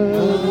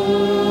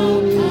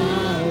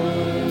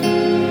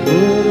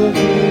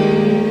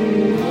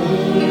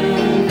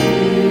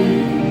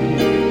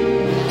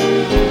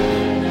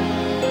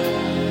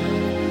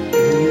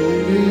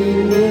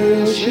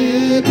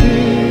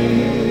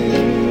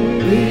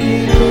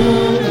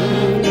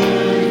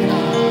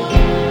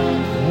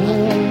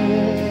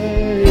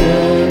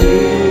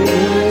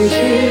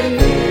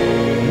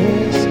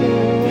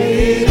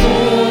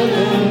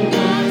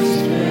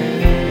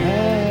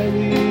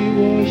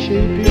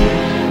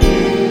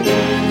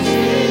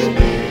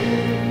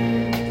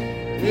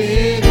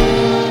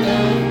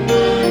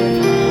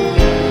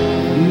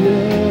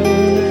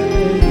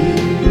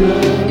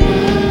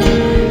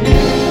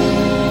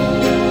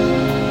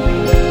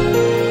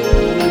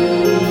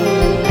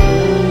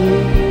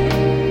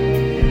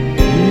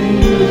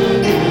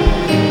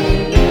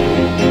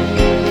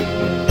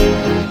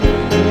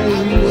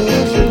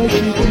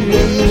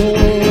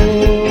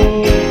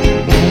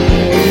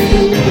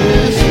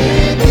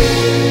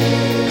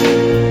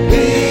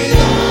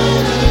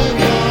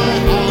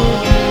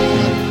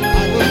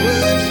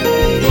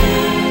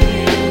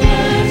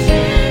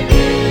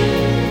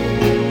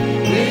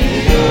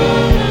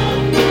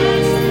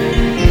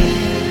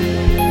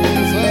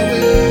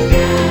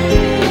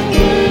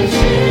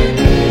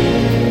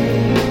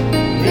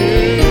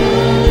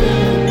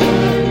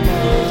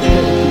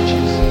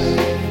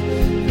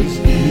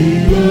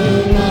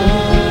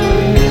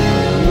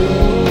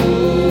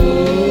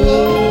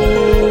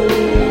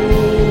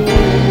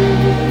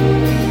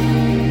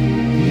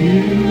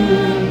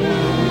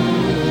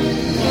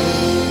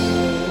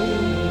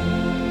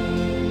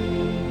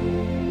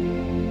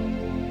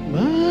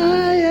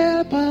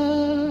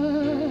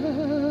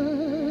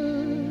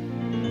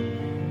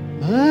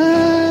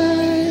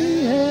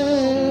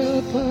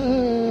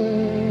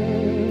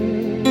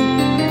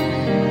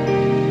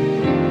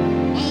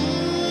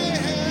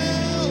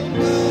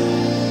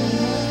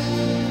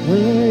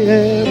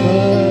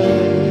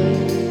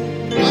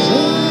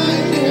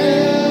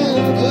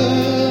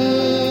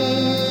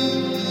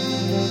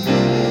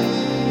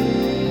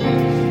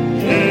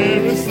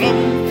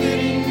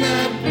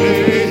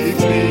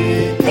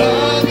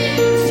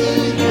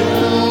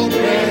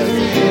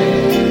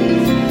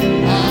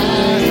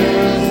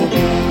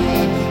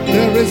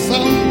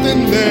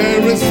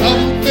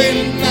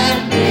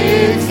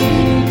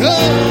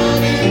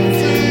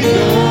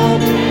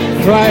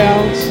 Cry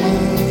out,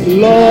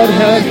 Lord,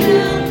 help me.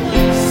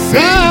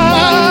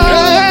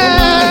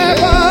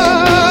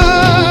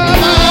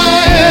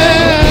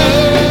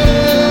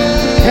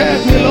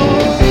 Help me,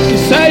 Lord. You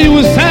say you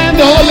will send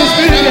the Holy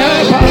Spirit to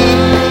help us.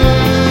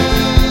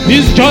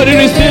 This journey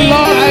is still,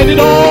 Lord. I need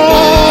all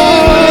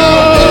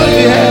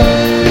the help.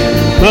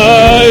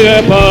 My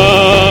helper.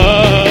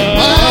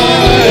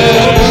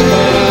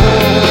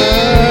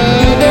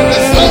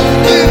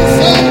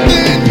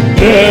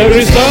 There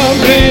is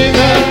something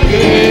that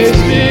makes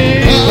me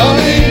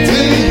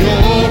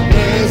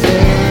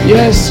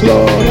Yes,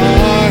 Lord.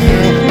 I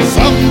have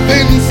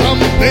something.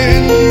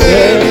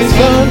 There is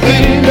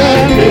something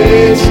that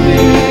makes me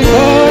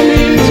come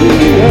into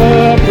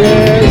your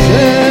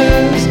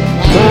presence,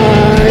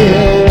 my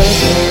help.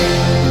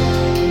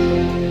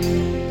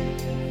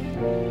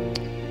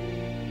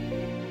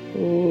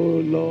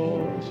 Oh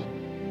Lord,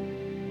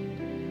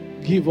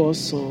 give us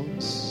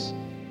songs.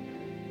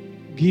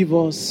 Give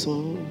us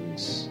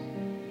songs.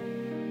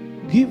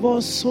 Give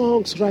us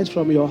songs right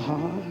from your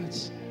heart.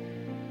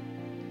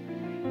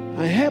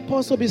 And help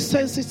us to be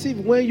sensitive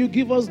when you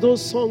give us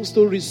those songs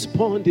to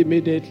respond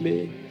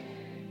immediately.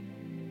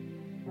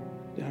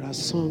 There are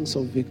songs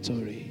of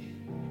victory.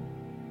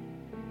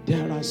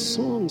 There are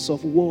songs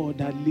of war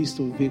that leads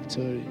to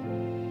victory.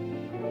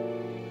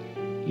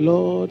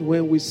 Lord,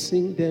 when we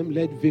sing them,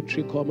 let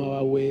victory come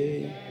our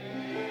way.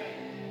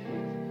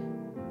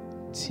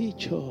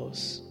 Teach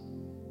us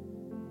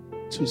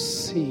to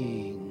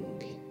sing,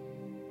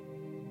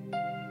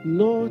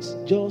 not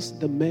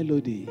just the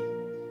melody,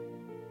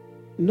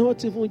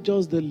 not even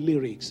just the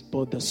lyrics,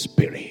 but the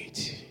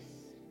spirit.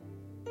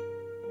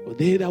 For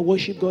they that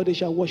worship God, they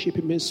shall worship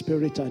him in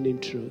spirit and in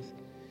truth.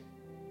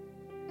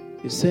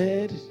 He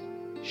said,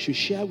 you should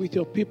share with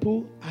your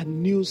people a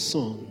new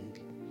song.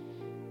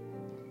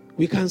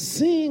 We can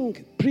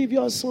sing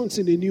previous songs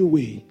in a new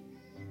way.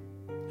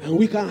 And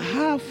we can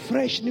have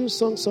fresh new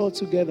songs all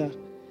together.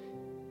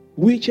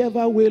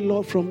 Whichever way,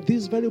 Lord, from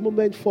this very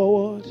moment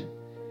forward,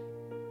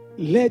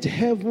 let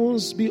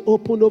heavens be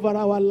opened over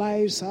our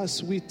lives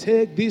as we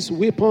take this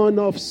weapon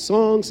of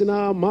songs in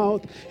our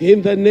mouth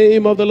in the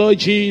name of the Lord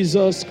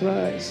Jesus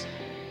Christ.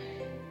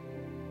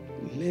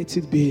 Let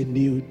it be a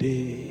new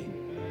day.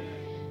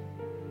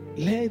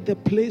 Let the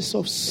place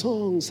of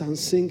songs and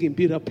singing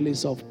be the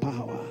place of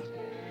power.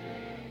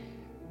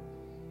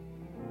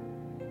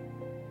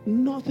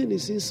 Nothing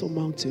is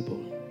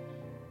insurmountable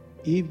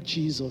if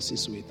Jesus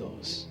is with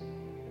us.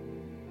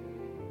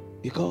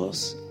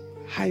 Because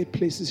high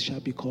places shall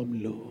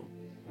become low.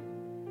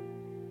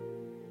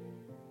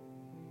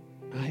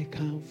 I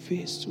can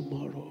face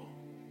tomorrow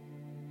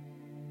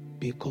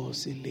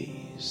because he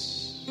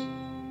lives.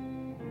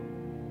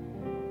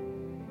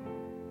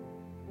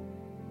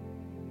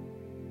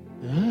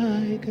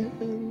 I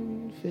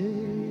can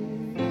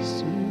face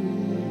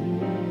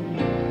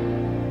tomorrow.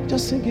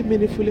 Just sing it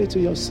meaningfully to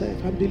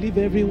yourself and believe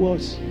every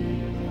word.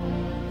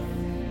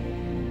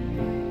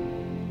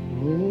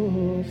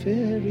 Oh,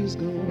 fear is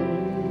gone.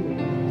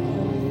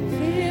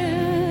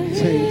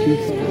 Thank you,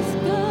 Father.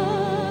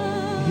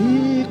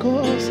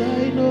 Because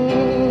I know,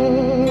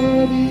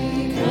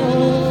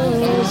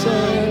 because I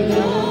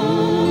know,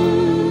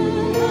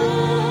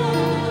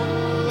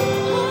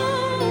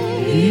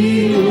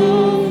 He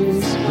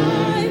owns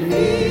my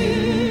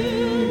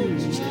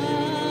future.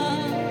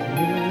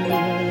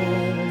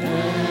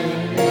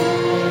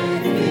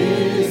 And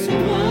this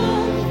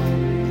world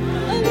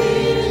I'm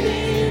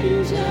living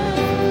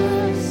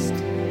just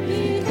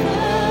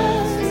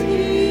because He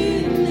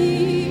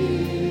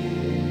lives.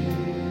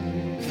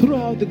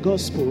 Throughout the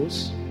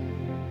Gospels,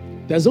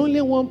 there's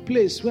only one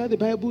place where the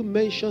Bible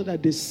mentioned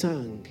that they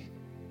sang.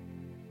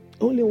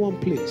 Only one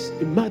place,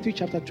 in Matthew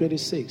chapter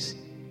 26.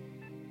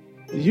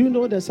 You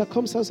know the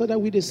circumstance that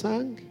we they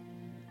sang?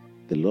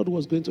 The Lord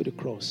was going to the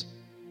cross.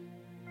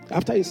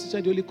 After he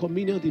instituted the Holy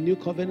Communion, the New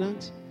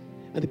Covenant,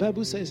 and the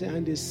Bible says,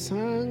 and they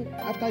sang,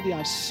 after they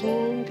have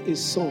sung a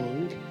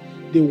song,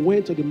 they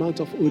went to the Mount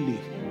of Olives.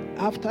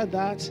 After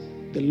that,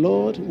 the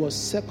Lord was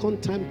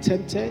second time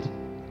tempted,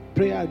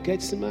 prayer at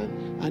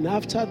Gethsemane, and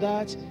after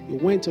that, he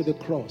went to the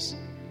cross.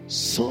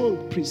 Song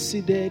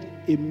preceded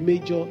a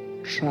major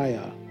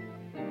trial.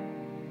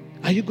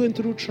 Are you going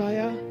through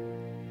trial?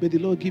 May the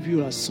Lord give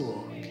you a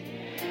song.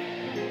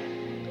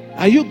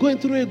 Are you going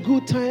through a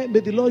good time?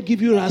 May the Lord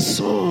give you a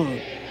song.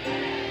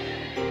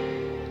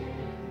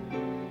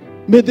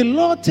 May the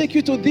Lord take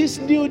you to this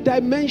new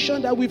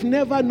dimension that we've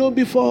never known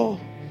before.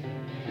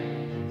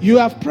 You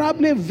have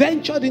probably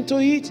ventured into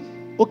it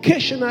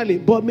occasionally,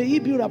 but may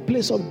it be a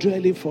place of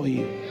dwelling for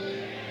you.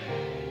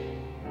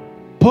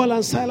 Paul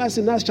and Silas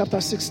in Acts chapter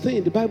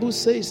 16, the Bible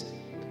says,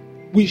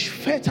 with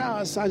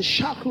fetters and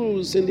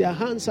shackles in their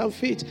hands and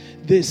feet,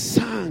 they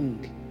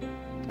sang.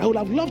 I would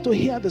have loved to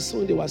hear the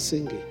song they were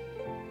singing.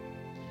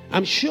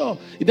 I'm sure.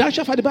 In the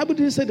actual fact, the Bible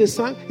didn't say they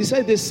sang. It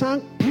said they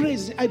sang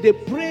praise. They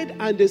prayed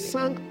and they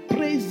sang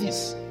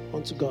praises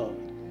unto God.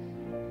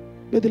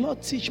 May the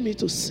Lord teach me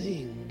to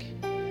sing.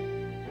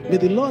 May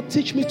the Lord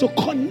teach me to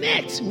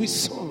connect with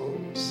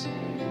songs.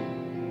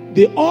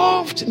 The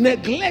oft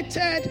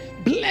neglected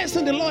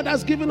blessing the Lord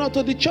has given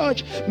unto the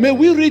church. May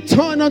we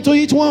return unto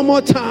it one more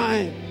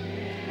time.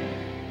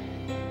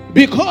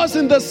 Because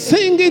in the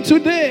singing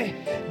today,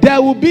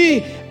 there will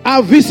be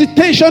a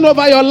visitation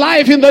over your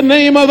life in the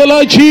name of the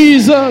Lord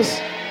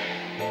Jesus.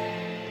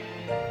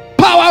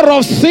 Power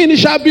of sin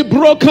shall be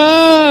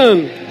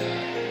broken.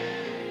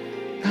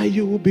 And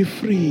you will be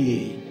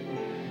free.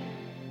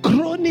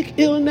 Chronic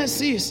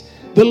illnesses,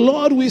 the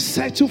Lord will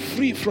set you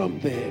free from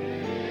them.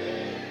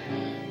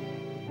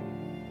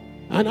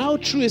 And how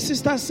true a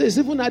sister says,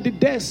 even at the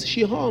desk,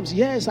 she hums.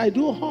 Yes, I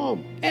do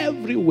hum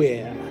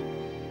everywhere.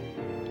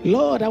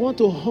 Lord, I want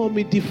to hum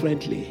it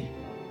differently.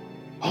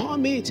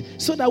 Hum it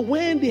so that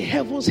when the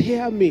heavens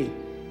hear me,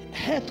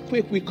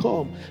 earthquake will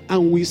come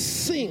and we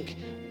sink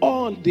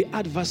all the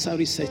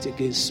adversary set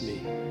against me.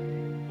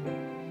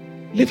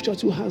 Lift your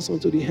two hands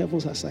unto the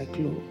heavens as I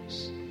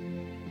close.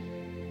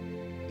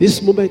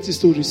 This moment is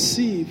to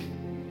receive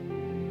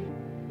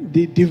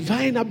the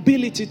divine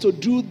ability to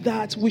do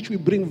that which will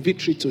bring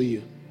victory to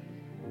you.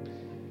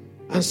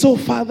 And so,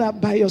 Father,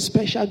 by your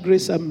special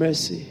grace and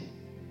mercy,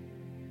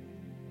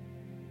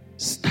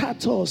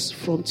 start us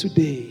from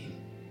today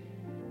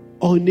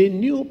on a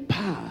new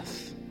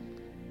path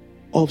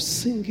of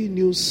singing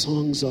new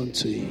songs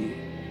unto you.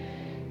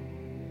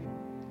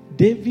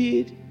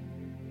 David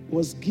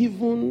was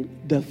given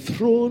the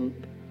throne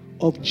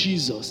of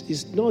Jesus.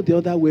 It's not the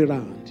other way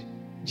around.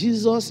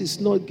 Jesus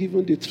is not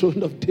given the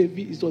throne of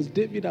David. It was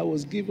David that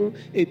was given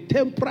a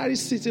temporary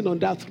sitting on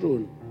that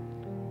throne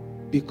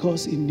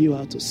because he knew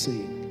how to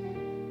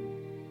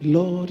sing.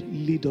 Lord,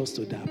 lead us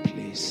to that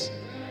place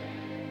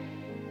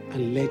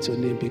and let your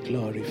name be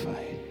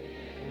glorified.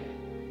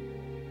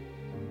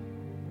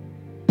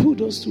 Put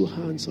those two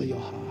hands on your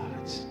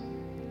heart,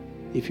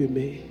 if you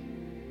may.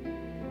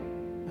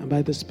 And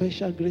by the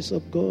special grace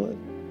of God,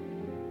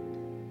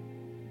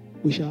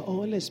 we shall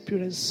all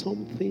experience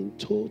something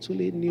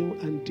totally new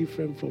and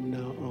different from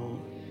now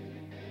on.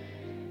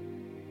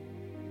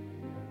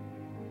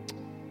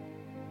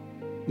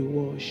 We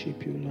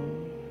worship you,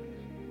 Lord.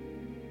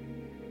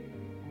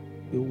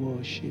 We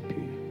worship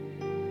you.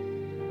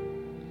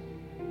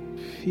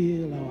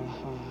 Fill our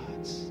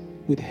hearts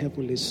with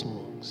heavenly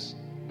songs.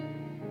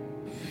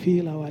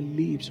 Fill our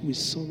lips with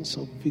songs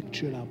of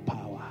victory and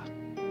power.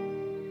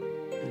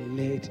 And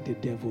let the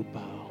devil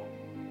bow.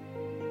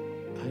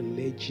 And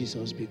let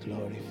Jesus be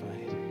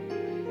glorified.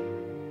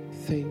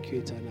 Thank you,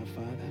 eternal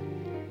Father.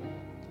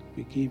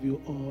 We give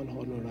you all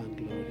honor and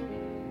glory.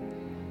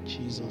 In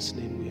Jesus'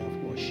 name we have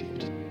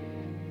worshipped.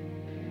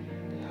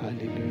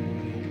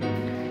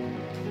 Hallelujah.